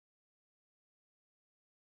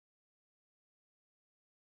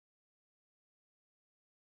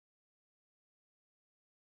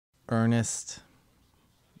Ernest,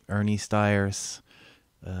 Ernie Stiers.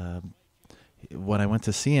 Uh, when I went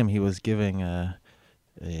to see him, he was giving a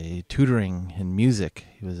tutoring in music.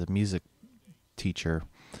 He was a music teacher,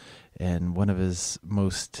 and one of his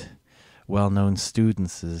most well-known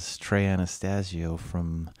students is Trey Anastasio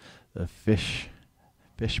from the Fish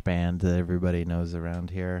band that everybody knows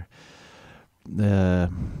around here.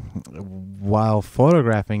 While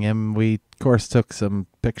photographing him, we of course took some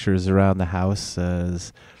pictures around the house,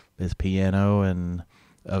 his piano, and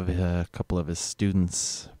of a couple of his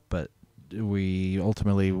students. But we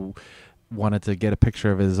ultimately wanted to get a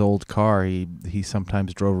picture of his old car. He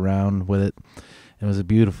sometimes drove around with it. It was a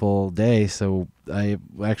beautiful day, so I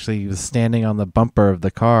actually was standing on the bumper of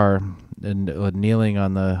the car and kneeling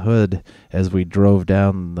on the hood as we drove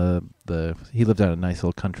down the. He lived on a nice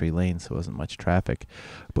little country lane, so it wasn't much traffic,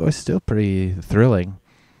 but it was still pretty thrilling.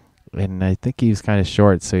 And I think he was kind of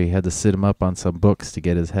short, so he had to sit him up on some books to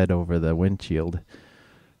get his head over the windshield.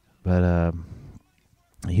 But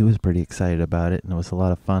he was pretty excited about it, and it was a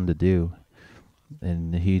lot of fun to do.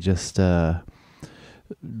 And he just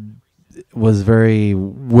was very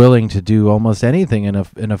willing to do almost anything in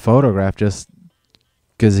a photograph, just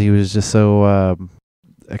because he was just so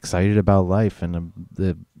excited about life and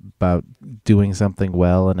about doing something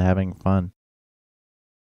well and having fun.